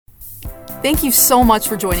Thank you so much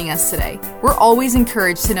for joining us today. We're always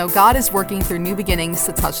encouraged to know God is working through new beginnings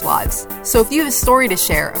to touch lives. So if you have a story to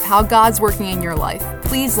share of how God's working in your life,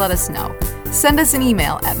 please let us know. Send us an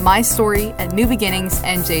email at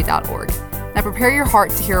mystory@newbeginningsnj.org. Now prepare your heart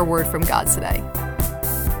to hear a word from God today.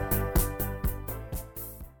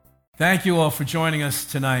 Thank you all for joining us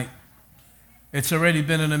tonight. It's already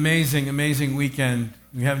been an amazing, amazing weekend.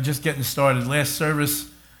 We have just getting started. Last service,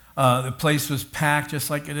 the place was packed just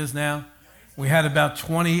like it is now. We had about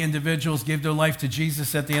 20 individuals give their life to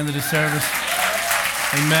Jesus at the end of the service.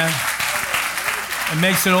 Amen. It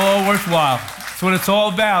makes it all worthwhile. That's what it's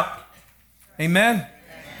all about. Amen.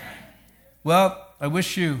 Well, I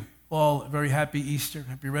wish you all a very happy Easter,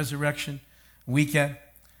 happy resurrection weekend.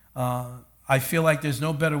 I feel like there's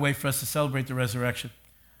no better way for us to celebrate the resurrection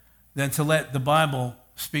than to let the Bible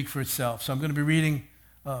speak for itself. So I'm going to be reading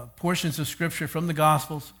portions of Scripture from the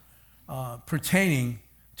Gospels pertaining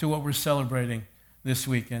to what we're celebrating this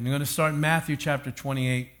weekend. I'm going to start in Matthew chapter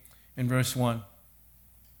 28 and verse 1.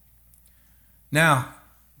 Now,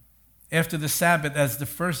 after the Sabbath, as the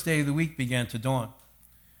first day of the week began to dawn,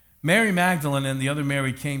 Mary Magdalene and the other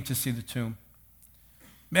Mary came to see the tomb.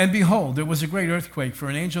 And behold, there was a great earthquake, for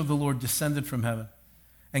an angel of the Lord descended from heaven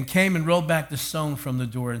and came and rolled back the stone from the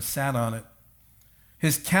door and sat on it.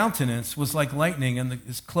 His countenance was like lightning, and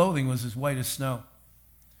his clothing was as white as snow.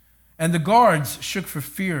 And the guards shook for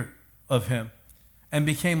fear of him and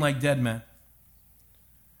became like dead men.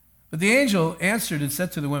 But the angel answered and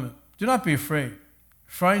said to the women, "Do not be afraid,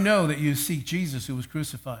 for I know that you seek Jesus who was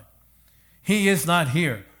crucified. He is not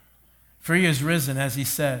here, for he is risen, as he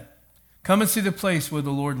said. Come and see the place where the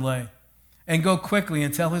Lord lay, and go quickly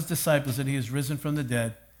and tell his disciples that he is risen from the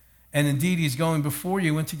dead, and indeed he is going before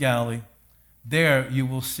you into Galilee. There you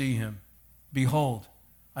will see him. Behold,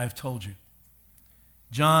 I have told you."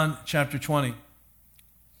 John chapter 20,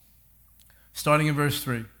 starting in verse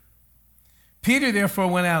 3. Peter therefore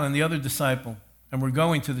went out and the other disciple, and were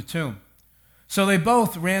going to the tomb. So they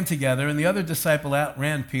both ran together, and the other disciple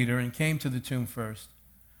outran Peter and came to the tomb first.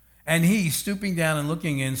 And he, stooping down and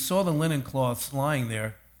looking in, saw the linen cloths lying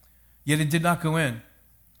there, yet it did not go in.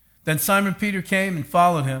 Then Simon Peter came and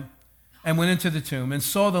followed him, and went into the tomb, and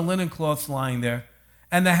saw the linen cloths lying there,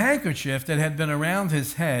 and the handkerchief that had been around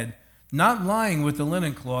his head, not lying with the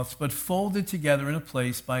linen cloths, but folded together in a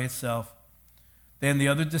place by itself. Then the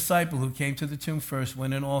other disciple who came to the tomb first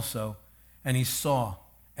went in also, and he saw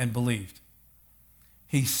and believed.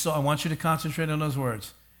 He saw, I want you to concentrate on those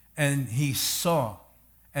words. And he saw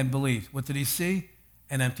and believed. What did he see?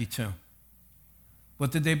 An empty tomb.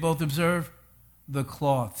 What did they both observe? The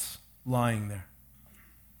cloths lying there.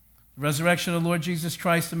 The resurrection of the Lord Jesus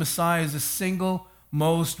Christ, the Messiah, is the single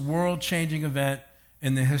most world-changing event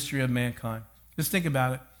in the history of mankind. Just think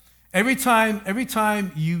about it. Every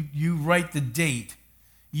time you write the date,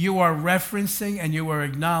 you are referencing and you are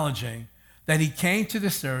acknowledging that he came to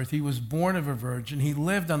this earth, he was born of a virgin, he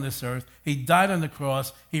lived on this earth, he died on the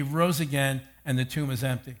cross, he rose again, and the tomb is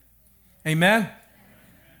empty. Amen?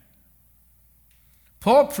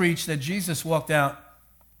 Paul preached that Jesus walked out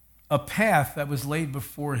a path that was laid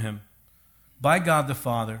before him by God the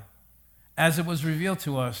Father as it was revealed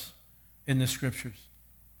to us in the Scriptures.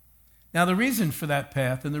 Now, the reason for that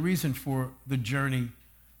path and the reason for the journey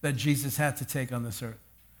that Jesus had to take on this earth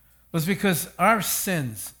was because our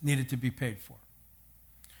sins needed to be paid for.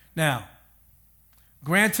 Now,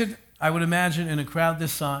 granted, I would imagine in a crowd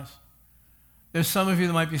this size, there's some of you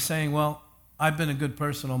that might be saying, well, I've been a good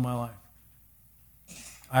person all my life.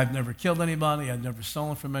 I've never killed anybody, I've never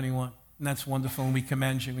stolen from anyone, and that's wonderful, and we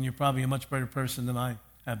commend you, and you're probably a much better person than I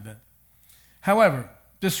have been. However,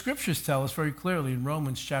 the Scriptures tell us very clearly in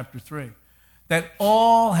Romans chapter 3 that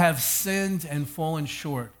all have sinned and fallen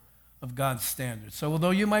short of God's standards. So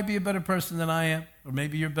although you might be a better person than I am, or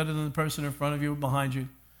maybe you're better than the person in front of you or behind you,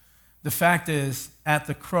 the fact is, at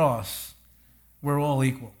the cross, we're all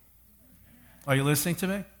equal. Are you listening to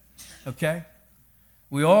me? Okay?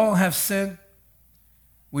 We all have sinned.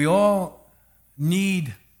 We all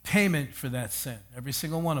need payment for that sin, every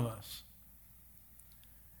single one of us.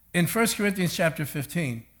 In 1 Corinthians chapter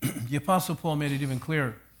 15, the Apostle Paul made it even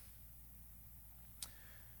clearer.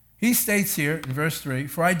 He states here in verse 3,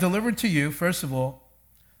 "For I delivered to you, first of all,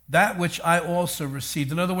 that which I also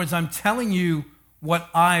received." In other words, I'm telling you what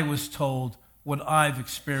I was told, what I've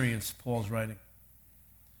experienced, Paul's writing.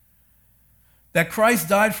 That Christ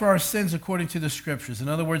died for our sins according to the Scriptures. In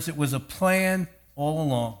other words, it was a plan all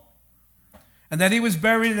along. And that he was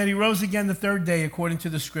buried and that he rose again the third day according to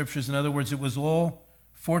the Scriptures. In other words, it was all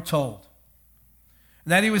foretold.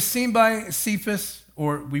 And that he was seen by Cephas,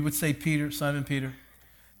 or we would say Peter, Simon Peter,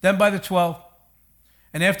 then by the 12.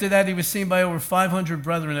 And after that, he was seen by over 500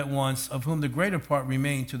 brethren at once, of whom the greater part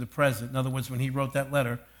remain to the present. In other words, when he wrote that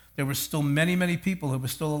letter, there were still many, many people who were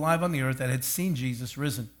still alive on the earth that had seen Jesus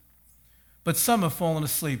risen. But some have fallen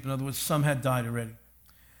asleep. In other words, some had died already.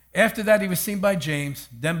 After that, he was seen by James,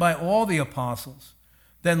 then by all the apostles.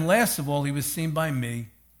 Then last of all, he was seen by me,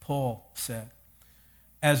 Paul said,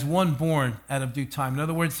 as one born out of due time. In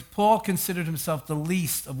other words, Paul considered himself the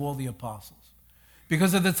least of all the apostles.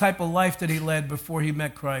 Because of the type of life that he led before he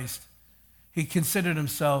met Christ, he considered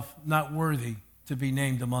himself not worthy to be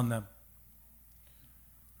named among them.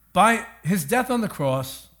 By his death on the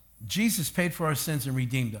cross, Jesus paid for our sins and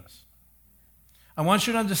redeemed us. I want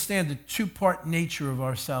you to understand the two-part nature of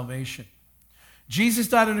our salvation. Jesus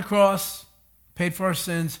died on the cross, paid for our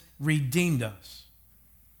sins, redeemed us.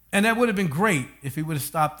 And that would have been great if he would have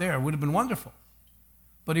stopped there. It would have been wonderful.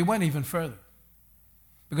 But he went even further.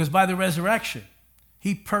 Because by the resurrection,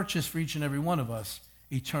 he purchased for each and every one of us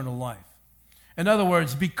eternal life. In other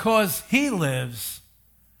words, because he lives,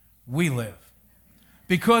 we live.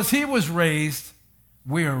 Because he was raised,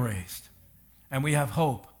 we are raised. And we have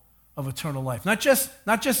hope of eternal life. Not just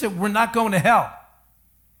that we're not going to hell,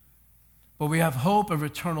 but we have hope of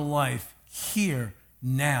eternal life here,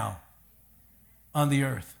 now, on the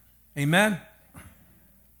earth. Amen?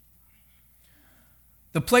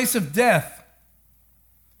 The place of death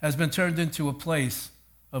has been turned into a place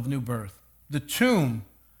of new birth. The tomb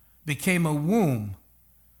became a womb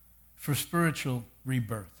for spiritual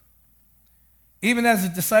rebirth. Even as the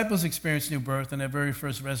disciples experienced new birth on their very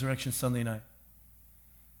first resurrection Sunday night,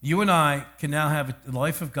 you and I can now have the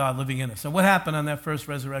life of God living in us. So what happened on that first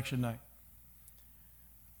resurrection night?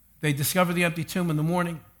 They discovered the empty tomb in the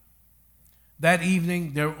morning. That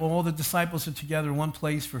evening, all the disciples are together in one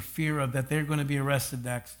place for fear of that they're going to be arrested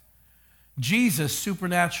next. Jesus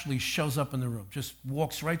supernaturally shows up in the room, just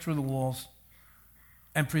walks right through the walls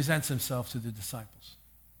and presents himself to the disciples.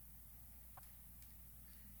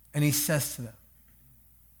 And he says to them,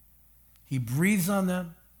 he breathes on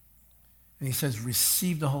them, and he says,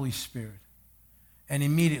 receive the Holy Spirit. And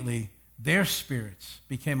immediately, their spirits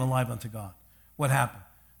became alive unto God. What happened?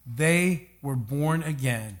 They were born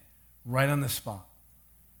again right on the spot.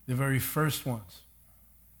 The very first ones.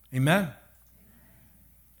 Amen?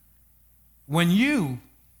 When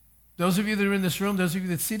those of you that are in this room, those of you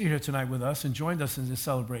that seated here tonight with us and joined us in this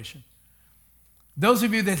celebration, those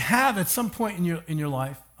of you that have at some point in your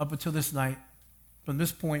life, up until this night, from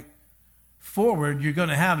this point forward, you're going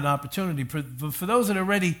to have an opportunity. For those that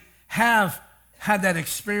already have had that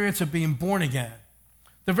experience of being born again,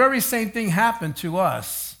 the very same thing happened to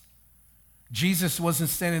us. Jesus wasn't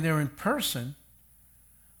standing there in person,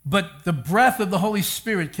 but the breath of the Holy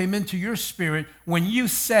Spirit came into your spirit when you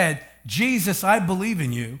said, Jesus, I believe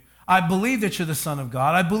in you. I believe that you're the Son of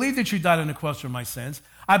God. I believe that you died on the cross for my sins.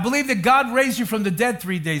 I believe that God raised you from the dead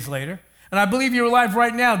 3 days later. And I believe you're alive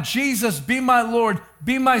right now. Jesus, be my Lord,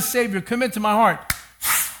 be my Savior. Come into my heart.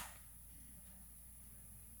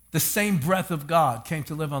 The same breath of God came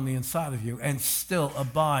to live on the inside of you and still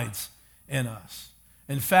abides in us.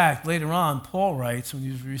 In fact, later on, Paul writes, when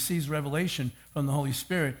he receives revelation from the Holy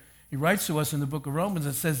Spirit, he writes to us in the book of Romans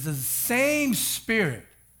and says, the same Spirit,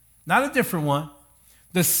 not a different one,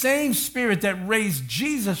 the same Spirit that raised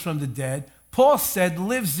Jesus from the dead, Paul said,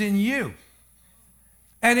 lives in you.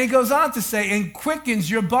 And he goes on to say, and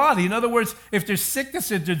quickens your body. In other words, if there's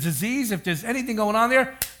sickness, if there's disease, if there's anything going on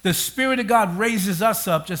there, the Spirit of God raises us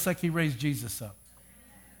up just like he raised Jesus up.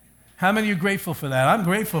 How many are grateful for that? I'm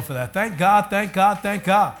grateful for that. Thank God, thank God, thank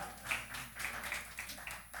God.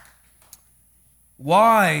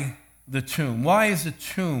 Why the tomb? Why is the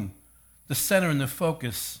tomb the center and the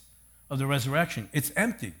focus of the resurrection? It's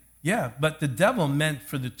empty. Yeah, but the devil meant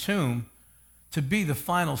for the tomb to be the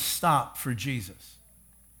final stop for Jesus.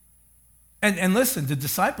 And listen, the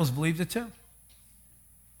disciples believed it too.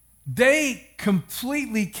 They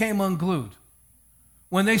completely came unglued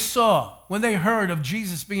when they heard of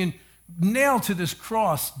Jesus being nailed to this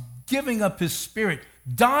cross, giving up his spirit,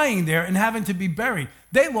 dying there and having to be buried.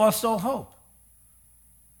 They lost all hope.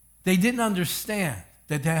 They didn't understand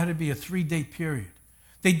that there had to be a 3-day period.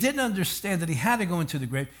 They didn't understand that he had to go into the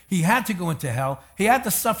grave. He had to go into hell. He had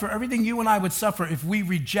to suffer everything you and I would suffer if we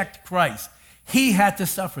reject Christ. He had to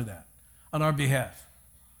suffer that on our behalf.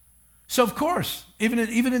 So of course, even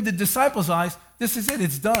in the disciples' eyes, this is it.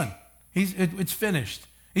 It's done. It's finished.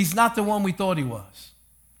 He's not the one we thought he was.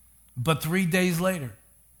 But 3 days later,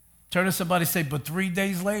 turn to somebody and say, but 3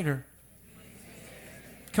 days later.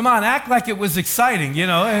 Come on, act like it was exciting, you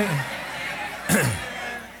know.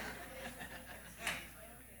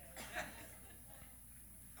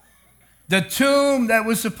 The tomb that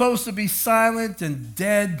was supposed to be silent and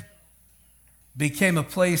dead became a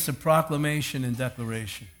place of proclamation and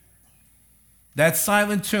declaration. That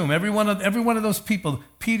silent tomb, every one of those people,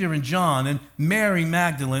 Peter and John and Mary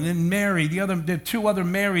Magdalene and Mary, the two other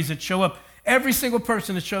Marys that show up, every single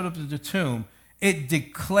person that showed up at the tomb, it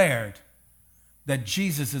declared that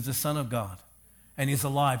Jesus is the Son of God and he's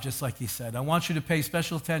alive just like he said. I want you to pay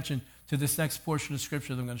special attention to this next portion of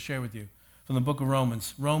scripture that I'm going to share with you from the book of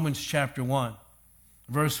Romans, Romans chapter 1,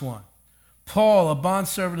 verse 1. Paul, a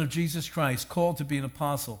bondservant of Jesus Christ, called to be an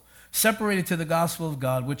apostle, separated to the gospel of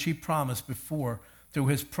God, which he promised before through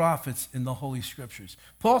his prophets in the Holy Scriptures.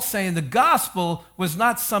 Paul's saying the gospel was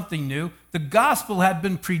not something new. The gospel had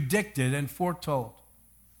been predicted and foretold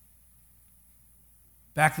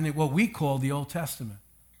back in what we call the Old Testament.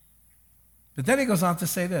 But then he goes on to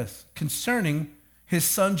say this, concerning his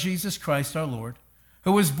son Jesus Christ our Lord,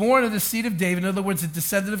 who was born of the seed of David, in other words, a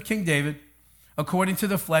descendant of King David, according to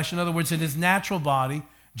the flesh, in other words, in his natural body.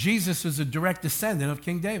 Jesus was a direct descendant of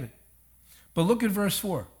King David. But look at verse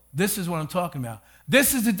 4. This is what I'm talking about.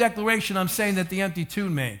 This is the declaration I'm saying that the empty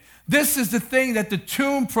tomb made. This is the thing that the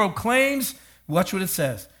tomb proclaims. Watch what it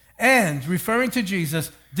says. And, referring to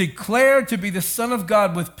Jesus, declared to be the Son of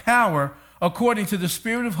God with power according to the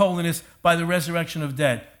Spirit of holiness by the resurrection of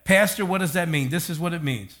dead. Pastor, what does that mean? This is what it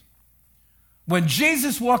means. When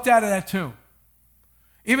Jesus walked out of that tomb,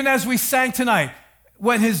 even as we sang tonight,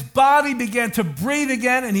 when his body began to breathe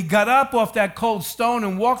again and he got up off that cold stone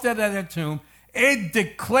and walked out of that tomb, it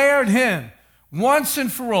declared him once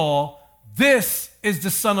and for all, this is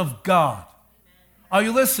the Son of God. Are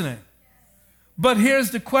you listening? But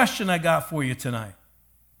here's the question I got for you tonight.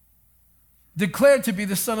 Declared to be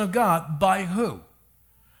the Son of God by who?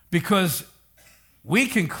 Because we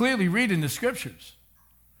can clearly read in the scriptures,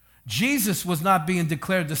 Jesus was not being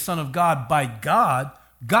declared the Son of God by God.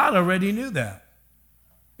 God already knew that.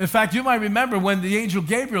 In fact, you might remember when the angel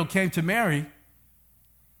Gabriel came to Mary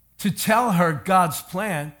to tell her God's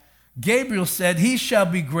plan, Gabriel said, he shall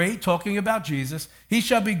be great, talking about Jesus. He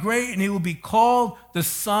shall be great and he will be called the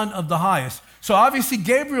Son of the Highest. So obviously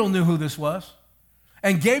Gabriel knew who this was.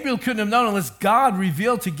 And Gabriel couldn't have known unless God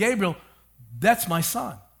revealed to Gabriel, that's my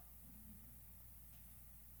son.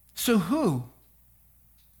 So who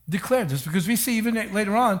declared this? Because we see even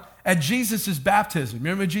later on at Jesus' baptism.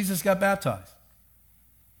 Remember when Jesus got baptized?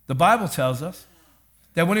 The Bible tells us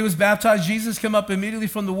that when he was baptized, Jesus came up immediately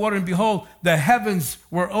from the water, and behold, the heavens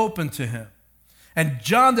were opened to him. And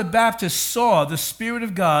John the Baptist saw the Spirit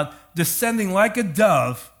of God descending like a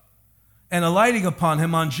dove and alighting upon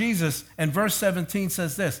him, on Jesus. And verse 17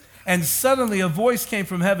 says this, and suddenly a voice came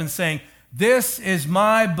from heaven saying, this is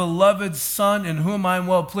my beloved Son in whom I am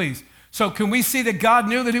well pleased. So can we see that God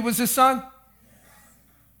knew that he was his son?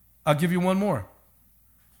 I'll give you one more.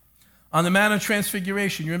 On the Mount of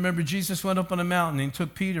Transfiguration, you remember Jesus went up on a mountain and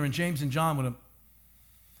took Peter and James and John with him.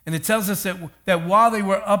 And it tells us that while they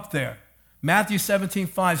were up there, Matthew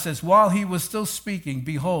 17:5 says, while he was still speaking,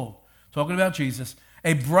 behold, talking about Jesus,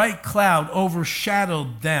 a bright cloud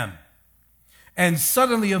overshadowed them. And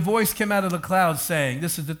suddenly a voice came out of the cloud saying,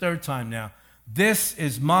 this is the third time now, this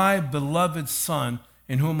is my beloved Son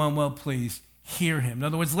in whom I'm well pleased. Hear him. In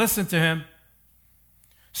other words, listen to him.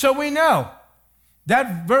 So we know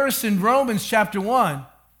that verse in Romans chapter 1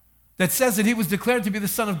 that says that he was declared to be the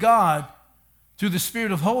Son of God through the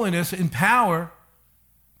Spirit of holiness in power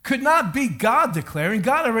could not be God declaring.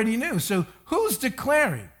 God already knew. So who's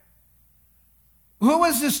declaring? Who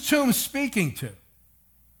is this tomb speaking to?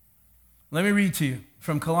 Let me read to you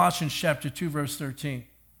from Colossians chapter 2, verse 13.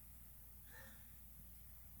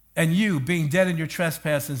 And you, being dead in your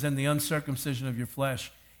trespasses and the uncircumcision of your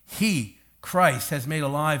flesh, he, Christ, has made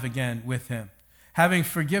alive again with him, having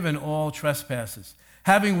forgiven all trespasses,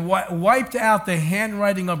 having wiped out the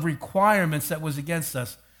handwriting of requirements that was against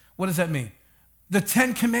us. What does that mean? The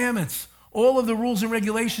 10 Commandments, all of the rules and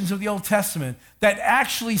regulations of the Old Testament that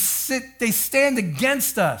actually they stand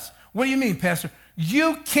against us. What do you mean, Pastor?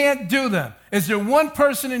 You can't do them. Is there one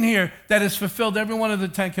person in here that has fulfilled every one of the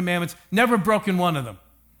 10 Commandments, never broken one of them?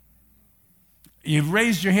 You've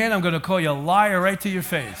raised your hand, I'm going to call you a liar right to your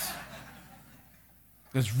face.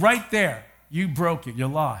 Because right there, you broke it, you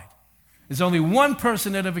lied. There's only one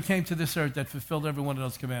person that ever came to this earth that fulfilled every one of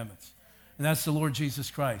those commandments, and that's the Lord Jesus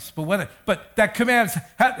Christ. But the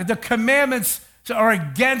commandments are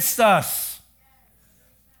against us.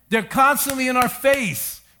 They're constantly in our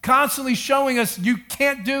face, constantly showing us you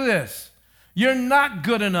can't do this. You're not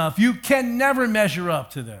good enough. You can never measure up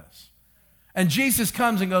to this. And Jesus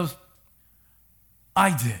comes and goes,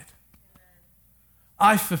 I did.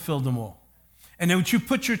 I fulfilled them all. And then when you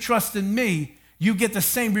put your trust in me, You get the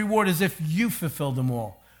same reward as if you fulfilled them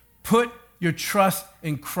all. Put your trust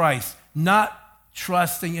in Christ, not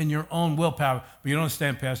trusting in your own willpower. But you don't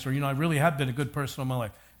understand, Pastor, I really have been a good person in my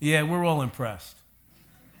life. Yeah, we're all impressed.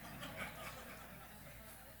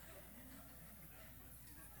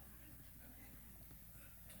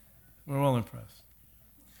 We're all impressed.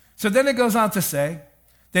 So then it goes on to say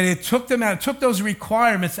that it took them out, took those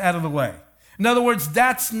requirements out of the way. In other words,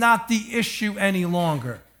 that's not the issue any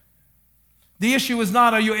longer. The issue is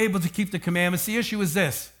not, are you able to keep the commandments? The issue is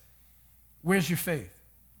this: where's your faith?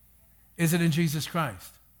 Is it in Jesus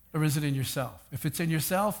Christ, or is it in yourself? If it's in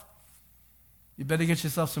yourself, you better get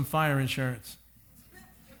yourself some fire insurance.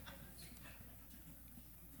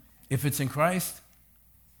 If it's in Christ,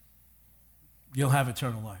 you'll have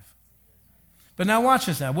eternal life. But now watch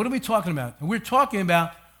this now. What are we talking about? We're talking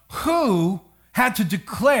about who had to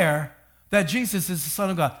declare that Jesus is the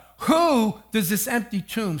Son of God. Who does this empty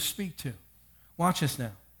tomb speak to? Watch this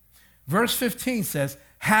now. Verse 15 says,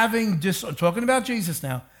 talking about Jesus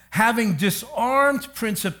now, having disarmed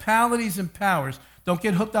principalities and powers. Don't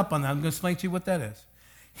get hooked up on that. I'm going to explain to you what that is.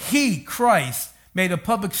 He, Christ, made a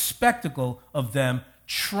public spectacle of them,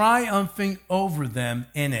 triumphing over them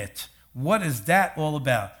in it. What is that all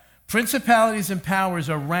about? Principalities and powers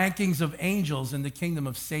are rankings of angels in the kingdom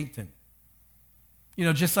of Satan.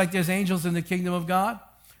 Just like there's angels in the kingdom of God,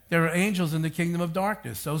 there are angels in the kingdom of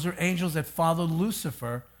darkness. Those are angels that followed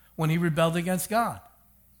Lucifer when he rebelled against God.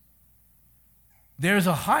 There's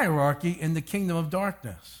a hierarchy in the kingdom of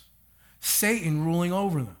darkness, Satan ruling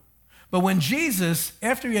over them. But when Jesus,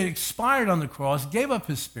 after he had expired on the cross, gave up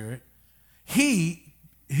his spirit,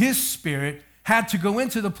 his spirit had to go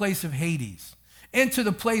into the place of Hades, into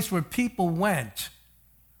the place where people went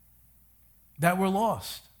that were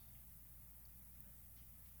lost.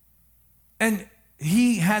 And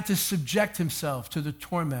he had to subject himself to the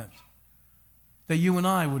torment that you and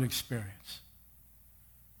I would experience.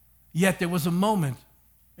 Yet there was a moment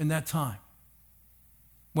in that time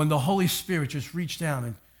when the Holy Spirit just reached down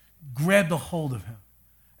and grabbed a hold of him.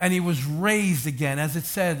 And he was raised again, as it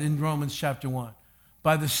said in Romans chapter 1,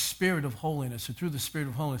 by the Spirit of holiness, or through the Spirit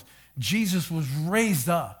of holiness. Jesus was raised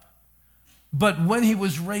up. But when he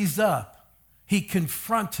was raised up, he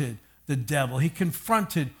confronted the devil. He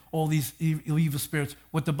confronted all these evil spirits,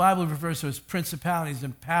 what the Bible refers to as principalities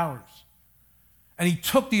and powers. And he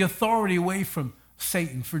took the authority away from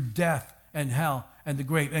Satan for death and hell and the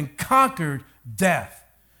grave, and conquered death.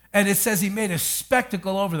 And it says he made a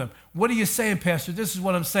spectacle over them. What are you saying, Pastor? This is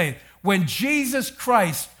what I'm saying. When Jesus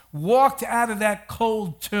Christ walked out of that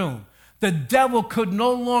cold tomb, the devil could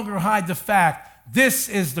no longer hide the fact, this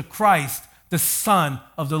is the Christ, the Son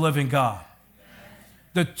of the living God.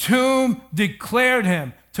 The tomb declared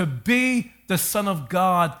him to be the Son of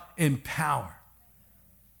God in power.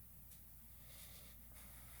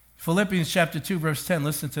 Philippians chapter 2, verse 10,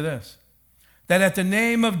 listen to this. That at the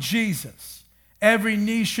name of Jesus, every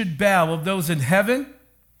knee should bow, of those in heaven,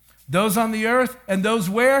 those on the earth, and those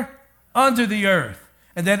where? Under the earth.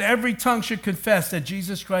 And that every tongue should confess that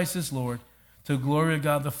Jesus Christ is Lord, to the glory of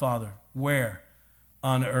God the Father. Where?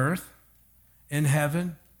 On earth, in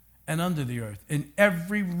heaven, and under the earth. In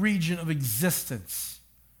every region of existence,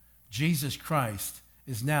 Jesus Christ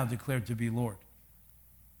is now declared to be Lord.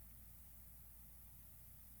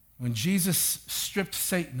 When Jesus stripped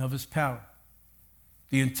Satan of his power,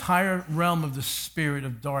 the entire realm of the spirit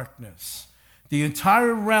of darkness, the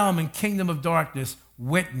entire realm and kingdom of darkness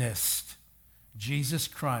witnessed Jesus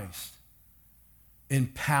Christ in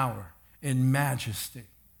power, in majesty.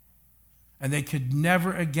 And they could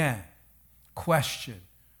never again question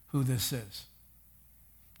who this is.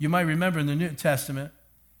 You might remember in the New Testament,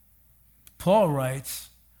 Paul writes,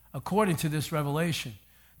 according to this revelation,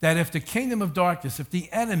 that if the kingdom of darkness, if the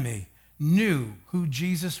enemy knew who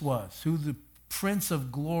Jesus was, who the Prince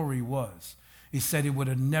of Glory was, he said he would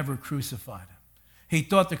have never crucified him. He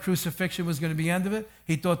thought the crucifixion was going to be the end of it.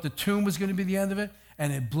 He thought the tomb was going to be the end of it,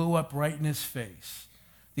 and it blew up right in his face.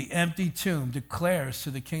 The empty tomb declares to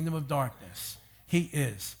the kingdom of darkness, he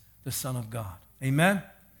is the Son of God. Amen?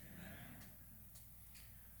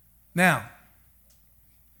 Now,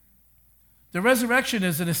 the resurrection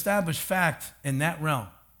is an established fact in that realm.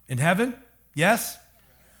 In heaven? Yes?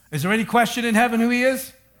 Is there any question in heaven who he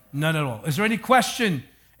is? None at all. Is there any question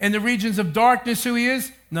in the regions of darkness who he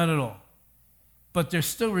is? None at all. But there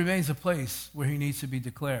still remains a place where he needs to be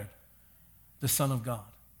declared the Son of God.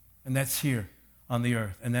 And that's here on the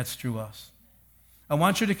earth, and that's through us. I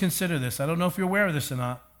want you to consider this. I don't know if you're aware of this or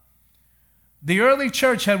not. The early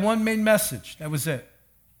church had one main message. That was it.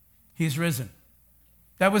 He's risen.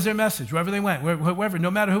 That was their message, wherever they went, whoever,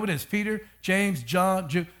 no matter who it is, Peter, James, John,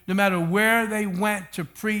 Jude, no matter where they went to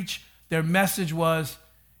preach, their message was,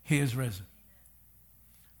 he is risen.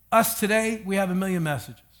 Us today, we have a million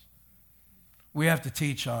messages. We have to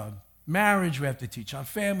teach on marriage, we have to teach on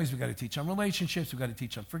families, we got to teach on relationships, we got to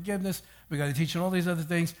teach on forgiveness, we got to teach on all these other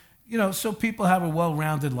things, so people have a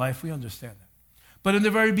well-rounded life. We understand that. But in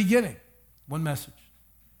the very beginning, one message.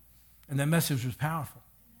 And that message was powerful.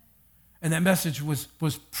 And that message was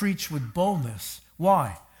preached with boldness.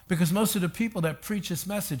 Why? Because most of the people that preached this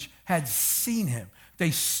message had seen him.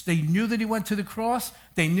 They knew that he went to the cross.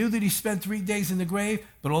 They knew that he spent 3 days in the grave.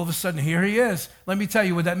 But all of a sudden, here he is. Let me tell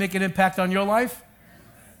you, would that make an impact on your life?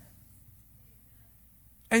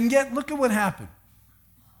 And yet, look at what happened.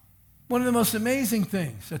 One of the most amazing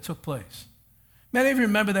things that took place. Many of you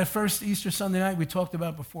remember that first Easter Sunday night we talked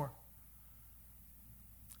about before.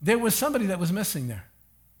 There was somebody that was missing there.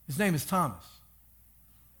 His name is Thomas.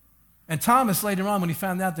 And Thomas, later on, when he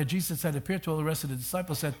found out that Jesus had appeared to all the rest of the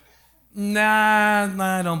disciples, said, Nah,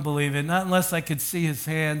 I don't believe it. Not unless I could see his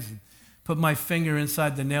hands and put my finger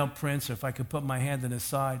inside the nail prints, or if I could put my hand in his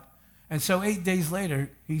side. And so 8 days later,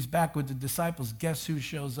 he's back with the disciples. Guess who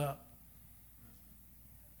shows up?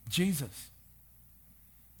 Jesus.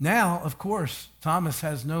 Now, of course, Thomas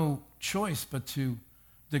has no choice but to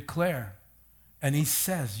declare, and he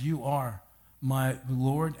says, you are my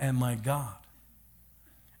Lord and my God.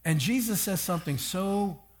 And Jesus says something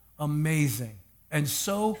so amazing and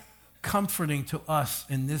so comforting to us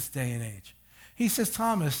in this day and age. He says,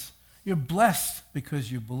 Thomas, you're blessed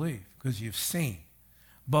because you believe, because you've seen.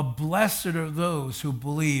 But blessed are those who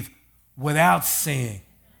believe without seeing.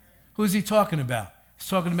 Who's he talking about? He's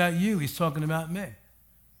talking about you. He's talking about me.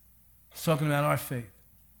 He's talking about our faith.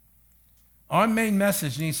 Our main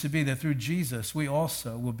message needs to be that through Jesus, we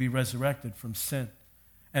also will be resurrected from sin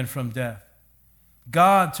and from death.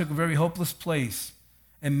 God took a very hopeless place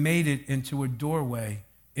and made it into a doorway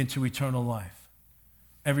into eternal life.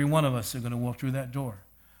 Every one of us are going to walk through that door.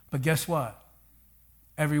 But guess what?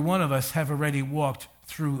 Every one of us have already walked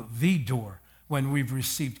through the door when we've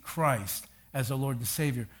received Christ as our Lord and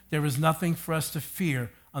Savior. There is nothing for us to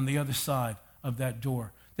fear on the other side of that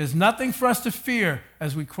door. There's nothing for us to fear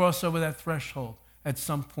as we cross over that threshold at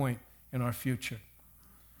some point in our future.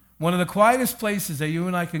 One of the quietest places that you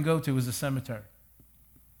and I can go to is a cemetery.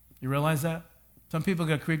 You realize that? Some people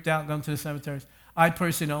get creeped out going to the cemeteries. I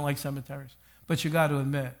personally don't like cemeteries. But you got to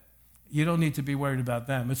admit, you don't need to be worried about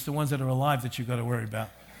them. It's the ones that are alive that you got to worry about.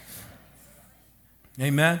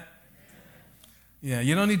 Amen? Yeah,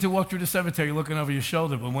 you don't need to walk through the cemetery looking over your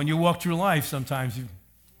shoulder, but when you walk through life, sometimes you...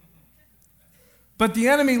 But the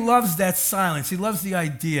enemy loves that silence. He loves the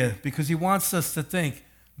idea because he wants us to think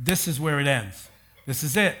this is where it ends. This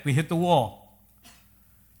is it. We hit the wall.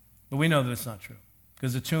 But we know that it's not true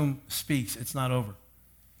because the tomb speaks. It's not over.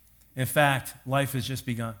 In fact, life has just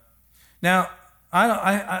begun. Now,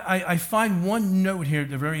 I find one note here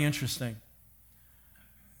that's very interesting.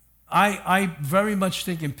 I very much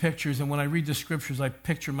think in pictures, and when I read the scriptures, I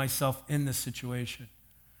picture myself in this situation.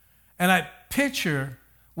 And I picture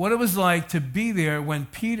what it was like to be there when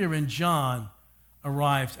Peter and John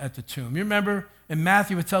arrived at the tomb. You remember in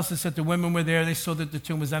Matthew, it tells us that the women were there. They saw that the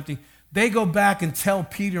tomb was empty. They go back and tell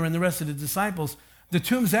Peter and the rest of the disciples, the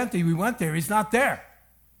tomb's empty. We went there. He's not there.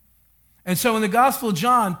 And so in the Gospel of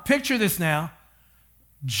John, picture this now.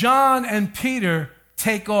 John and Peter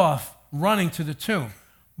take off running to the tomb.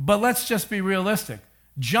 But let's just be realistic.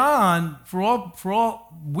 John, for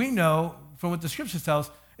all we know from what the scriptures tell us,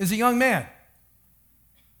 is a young man.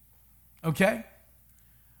 Okay?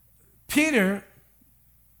 Peter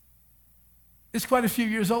is quite a few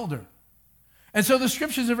years older. And so the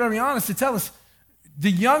scriptures are very honest to tell us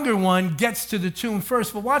the younger one gets to the tomb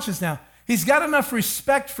first. But watch this now. He's got enough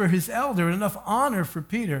respect for his elder and enough honor for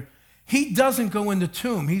Peter. He doesn't go in the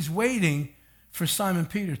tomb. He's waiting for Simon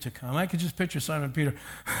Peter to come. I could just picture Simon Peter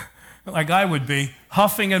like I would be,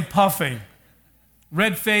 huffing and puffing,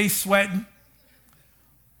 red face, sweating.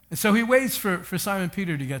 And so he waits for Simon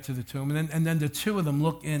Peter to get to the tomb, and then the two of them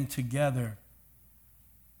look in together.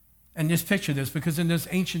 And just picture this, because in those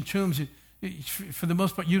ancient tombs, for the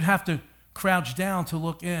most part, you'd have to crouch down to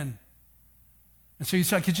look in. And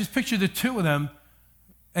so I could just picture the two of them,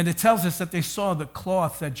 and it tells us that they saw the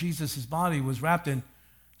cloth that Jesus' body was wrapped in,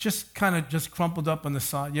 just kind of just crumpled up on the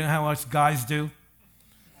side. You know how us guys do?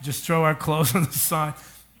 Just throw our clothes on the side.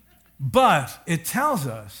 But it tells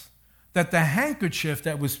us that the handkerchief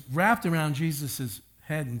that was wrapped around Jesus'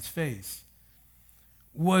 head and face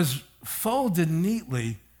was folded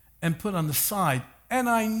neatly and put on the side. And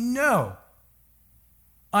I know,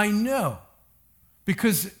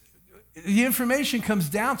 because the information comes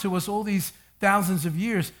down to us all these thousands of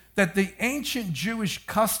years that the ancient Jewish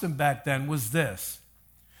custom back then was this,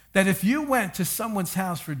 that if you went to someone's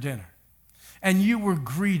house for dinner and you were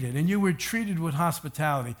greeted and you were treated with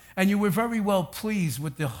hospitality and you were very well pleased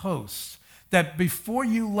with the host, that before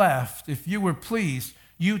you left, if you were pleased,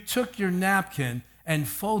 you took your napkin and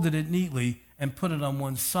folded it neatly and put it on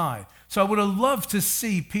one side. So I would have loved to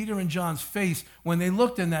see Peter and John's face when they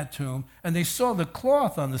looked in that tomb and they saw the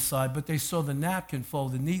cloth on the side, but they saw the napkin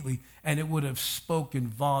folded neatly, and it would have spoken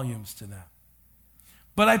volumes to them.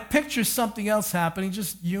 But I picture something else happening.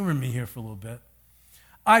 Just humor me here for a little bit.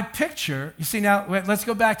 I picture, you see now, let's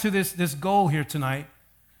go back to this goal here tonight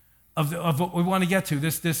of what we want to get to,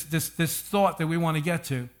 this thought that we want to get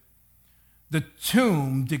to. The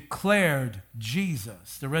tomb declared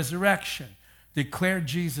Jesus, the resurrection declared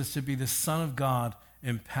Jesus to be the Son of God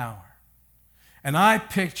in power. And I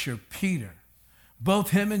picture Peter,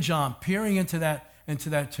 both him and John, peering into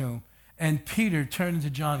that tomb, and Peter turning to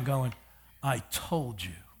John going, I told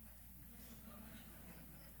you.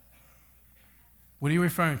 What are you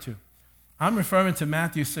referring to? I'm referring to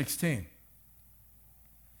Matthew 16.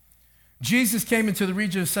 Jesus came into the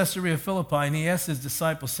region of Caesarea Philippi, and he asked his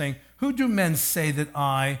disciples, saying, who do men say that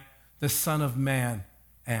I, the Son of Man,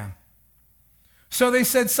 am? So they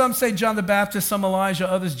said, some say John the Baptist, some Elijah,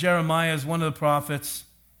 others Jeremiah as one of the prophets.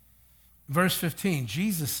 Verse 15,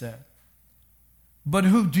 Jesus said, but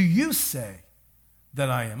who do you say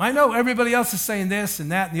that I am? I know everybody else is saying this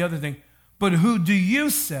and that and the other thing, but who do you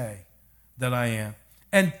say that I am?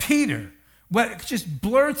 And Peter just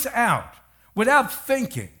blurts out without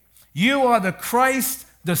thinking, you are the Christ,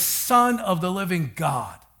 the Son of the living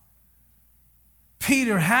God.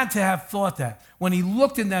 Peter had to have thought that when he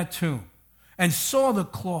looked in that tomb and saw the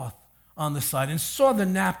cloth on the side and saw the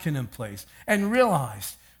napkin in place and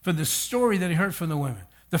realized from the story that he heard from the women,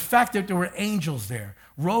 the fact that there were angels there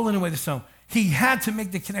rolling away the stone, he had to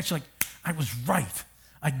make the connection like, I was right.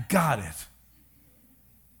 I got it.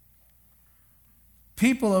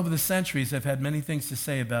 People over the centuries have had many things to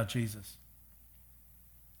say about Jesus.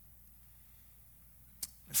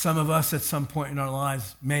 Some of us at some point in our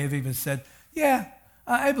lives may have even said, yeah,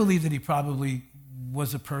 I believe that he probably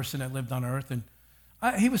was a person that lived on earth, and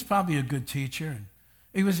he was probably a good teacher, and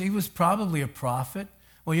he was probably a prophet.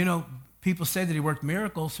 Well, you know, people say that he worked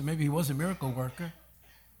miracles, so maybe he was a miracle worker.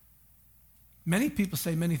 Many people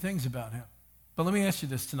say many things about him. But let me ask you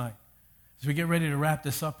this tonight, as we get ready to wrap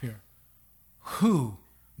this up here. Who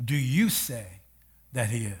do you say that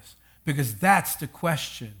he is? Because that's the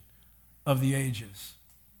question of the ages.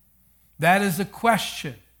 That is the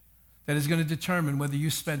question that is going to determine whether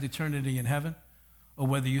you spend eternity in heaven or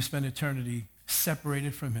whether you spend eternity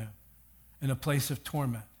separated from him in a place of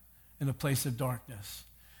torment, in a place of darkness.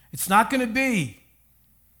 It's not going to be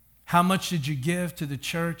how much did you give to the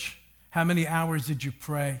church, how many hours did you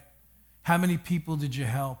pray, how many people did you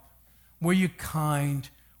help, were you kind,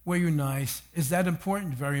 were you nice. Is that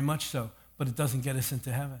important? Very much so, but it doesn't get us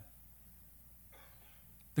into heaven.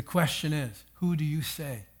 The question is, who do you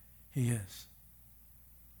say he is?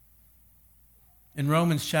 In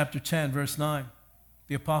Romans chapter 10, verse 9,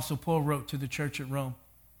 the Apostle Paul wrote to the church at Rome.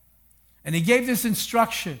 And he gave this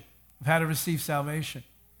instruction of how to receive salvation.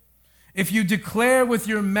 If you declare with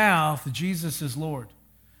your mouth Jesus is Lord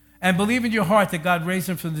and believe in your heart that God raised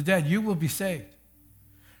him from the dead, you will be saved.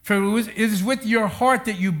 For it is with your heart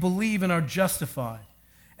that you believe and are justified,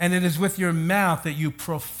 and it is with your mouth that you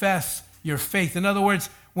profess your faith. In other words,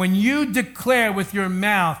 when you declare with your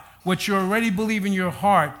mouth what you already believe in your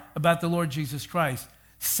heart about the Lord Jesus Christ,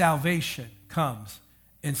 salvation comes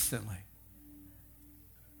instantly.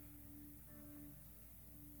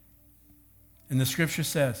 And the scripture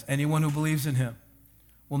says, anyone who believes in him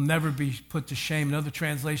will never be put to shame. Another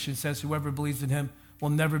translation says, whoever believes in him will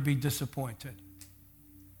never be disappointed.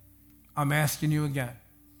 I'm asking you again,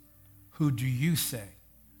 who do you say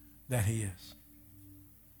that he is?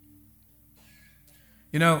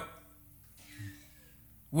 You know,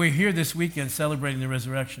 we're here this weekend celebrating the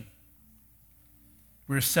resurrection.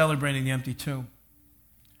 We're celebrating the empty tomb.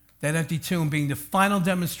 That empty tomb being the final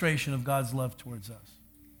demonstration of God's love towards us.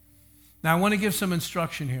 Now, I want to give some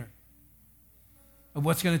instruction here of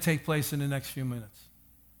what's going to take place in the next few minutes.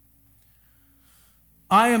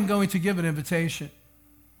 I am going to give an invitation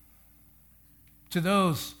to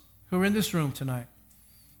those who are in this room tonight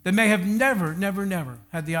that may have never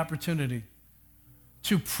had the opportunity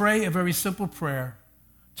to pray a very simple prayer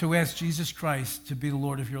to ask Jesus Christ to be the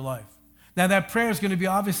Lord of your life. Now, that prayer is going to be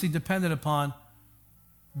obviously dependent upon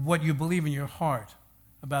what you believe in your heart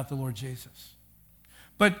about the Lord Jesus.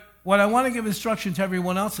 But what I want to give instruction to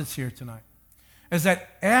everyone else that's here tonight, is that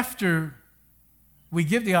after we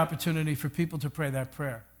give the opportunity for people to pray that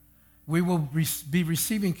prayer, we will be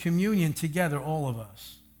receiving communion together, all of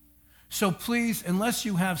us. So please, unless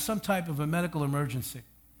you have some type of a medical emergency,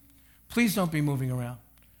 please don't be moving around.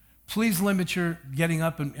 Please limit your getting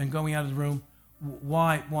up and going out of the room.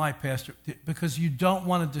 Why, Pastor? Because you don't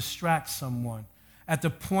want to distract someone at the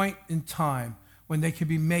point in time when they could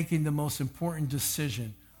be making the most important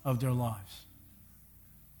decision of their lives.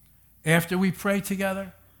 After we pray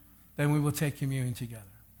together, then we will take communion together.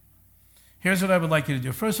 Here's what I would like you to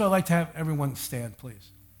do. First of all, I'd like to have everyone stand, please.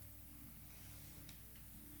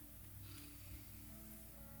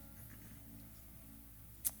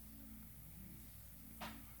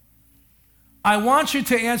 I want you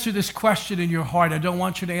to answer this question in your heart. I don't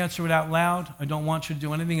want you to answer it out loud. I don't want you to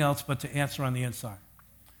do anything else but to answer on the inside.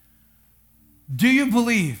 Do you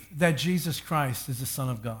believe that Jesus Christ is the Son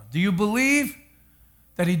of God? Do you believe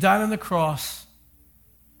that he died on the cross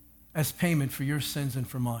as payment for your sins and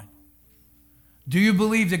for mine? Do you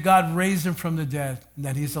believe that God raised him from the dead and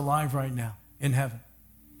that he's alive right now in heaven?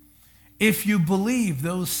 If you believe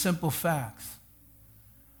those simple facts,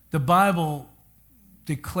 the Bible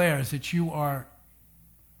declares that you are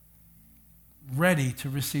ready to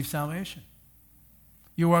receive salvation.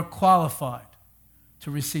 You are qualified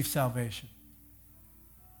to receive salvation.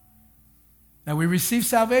 Now, we receive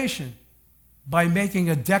salvation by making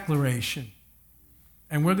a declaration,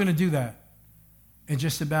 and we're going to do that in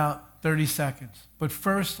just about 30 seconds. But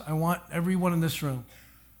first, I want everyone in this room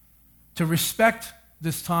to respect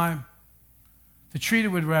this time, to treat it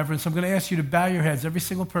with reverence. I'm going to ask you to bow your heads. Every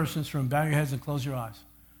single person in this room, bow your heads and close your eyes.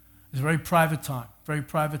 It's a very private time, very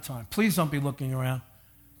private time. Please don't be looking around.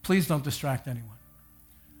 Please don't distract anyone.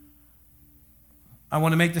 I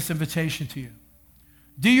want to make this invitation to you.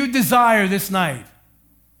 Do you desire this night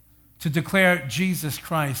to declare Jesus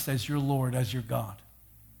Christ as your Lord, as your God?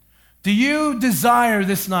 Do you desire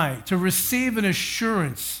this night to receive an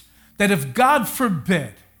assurance that if God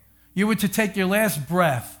forbid you were to take your last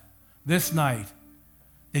breath this night,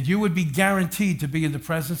 that you would be guaranteed to be in the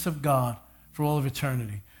presence of God for all of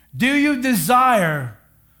eternity? Do you desire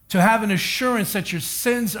to have an assurance that your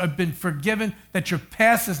sins have been forgiven, that your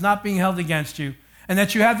past is not being held against you, and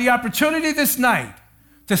that you have the opportunity this night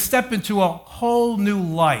to step into a whole new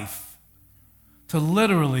life, to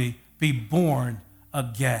literally be born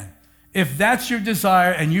again? If that's your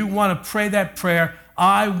desire and you want to pray that prayer,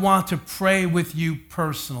 I want to pray with you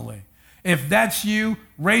personally. If that's you,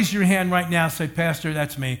 raise your hand right now. Say, Pastor,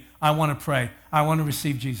 that's me. I want to pray. I want to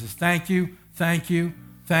receive Jesus. Thank you, thank you,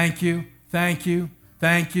 thank you, thank you,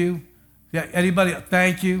 thank you. Yeah, anybody?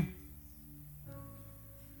 Thank you.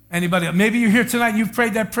 Anybody? Maybe you're here tonight and you've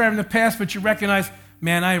prayed that prayer in the past, but you recognize,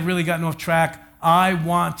 man, I have really gotten off track. I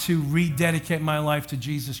want to rededicate my life to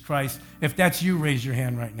Jesus Christ. If that's you, raise your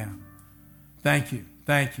hand right now. Thank you,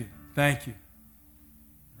 thank you, thank you.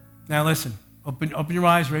 Now listen, open your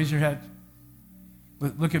eyes, raise your head.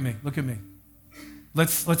 Look at me, look at me.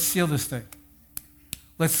 Let's seal this thing.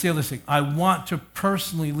 Let's seal this thing. I want to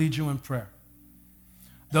personally lead you in prayer.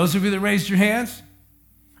 Those of you that raised your hands,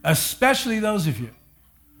 especially those of you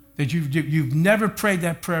that you've never prayed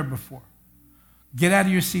that prayer before, get out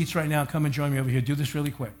of your seats right now and come and join me over here. Do this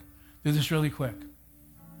really quick. Do this really quick.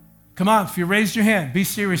 Come on, if you raised your hand, be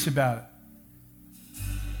serious about it.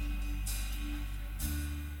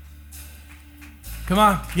 Come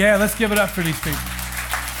on. Yeah, let's give it up for these people.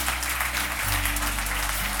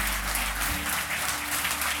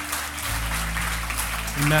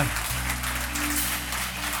 Amen.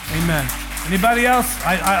 Amen. Anybody else?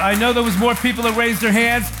 I know there was more people that raised their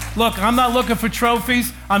hands. Look, I'm not looking for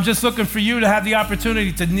trophies. I'm just looking for you to have the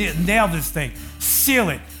opportunity to nail this thing. Seal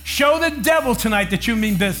it. Show the devil tonight that you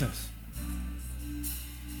mean business.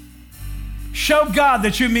 Show God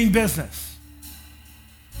that you mean business.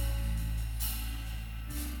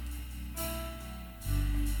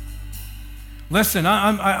 Listen,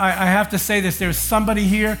 I have to say this. There's somebody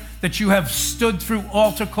here that you have stood through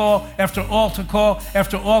altar call after altar call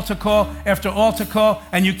after altar call after altar call,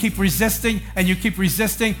 and you keep resisting and you keep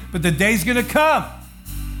resisting, but the day's going to come.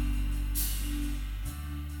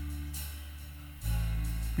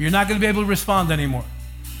 You're not going to be able to respond anymore.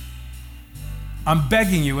 I'm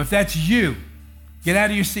begging you, if that's you, get out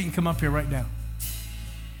of your seat and come up here right now.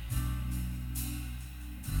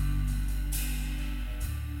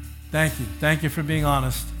 Thank you. Thank you for being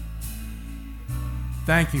honest.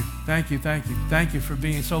 Thank you. Thank you. Thank you. Thank you for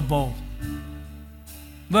being so bold.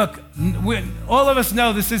 Look, all of us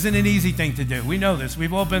know this isn't an easy thing to do. We know this.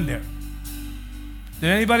 We've all been there.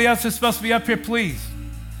 Did anybody else that's supposed to be up here, please?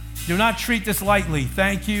 Do not treat this lightly.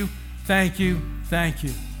 Thank you. Thank you. Thank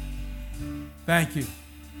you. Thank you.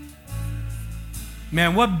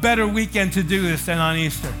 Man, what better weekend to do this than on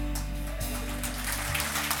Easter?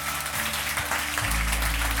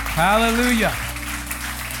 Hallelujah.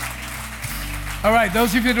 All right,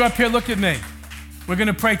 those of you that are up here, look at me. We're going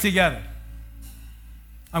to pray together.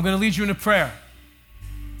 I'm going to lead you in a prayer.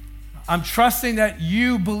 I'm trusting that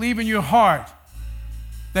you believe in your heart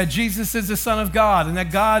that Jesus is the Son of God and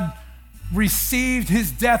that God received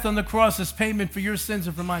his death on the cross as payment for your sins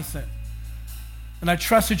and for my sin. And I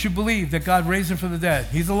trust that you believe that God raised him from the dead.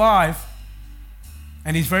 He's alive,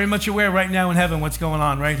 and he's very much aware right now in heaven what's going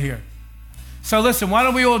on right here. So listen, why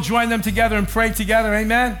don't we all join them together and pray together,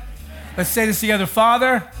 amen? Let's say this together.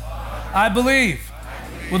 Father, I believe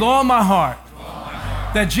with all my heart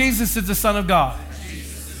that Jesus is the Son of God.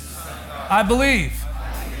 I believe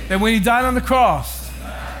that when he died on the cross,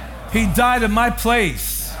 he died in my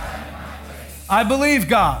place. I believe,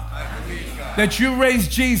 God, that you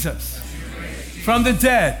raised Jesus from the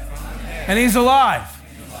dead, and he's alive,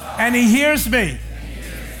 and he hears me.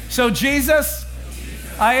 So Jesus,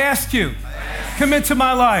 I ask you, come into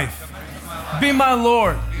my life. Be my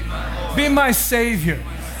Lord. Be my Savior.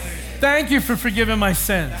 Thank you for forgiving my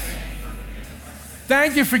sins.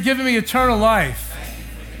 Thank you for giving me eternal life.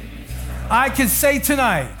 I can say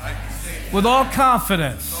tonight with all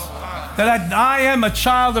confidence that I am a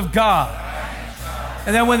child of God,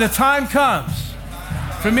 and that when the time comes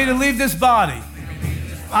for me to leave this body,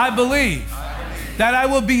 I believe that I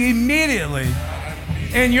will be immediately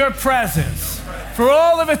in your presence for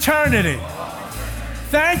all of eternity.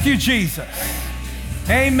 Thank you, Jesus.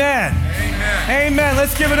 Amen. Amen. Amen.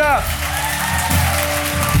 Let's give it up.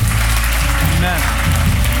 Amen.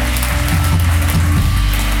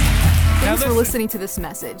 Thanks for listening to this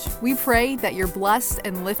message. We pray that you're blessed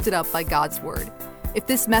and lifted up by God's word. If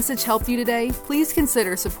this message helped you today, please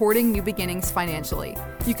consider supporting New Beginnings financially.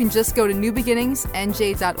 You can just go to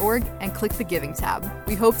newbeginningsnj.org and click the Giving tab.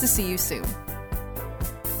 We hope to see you soon.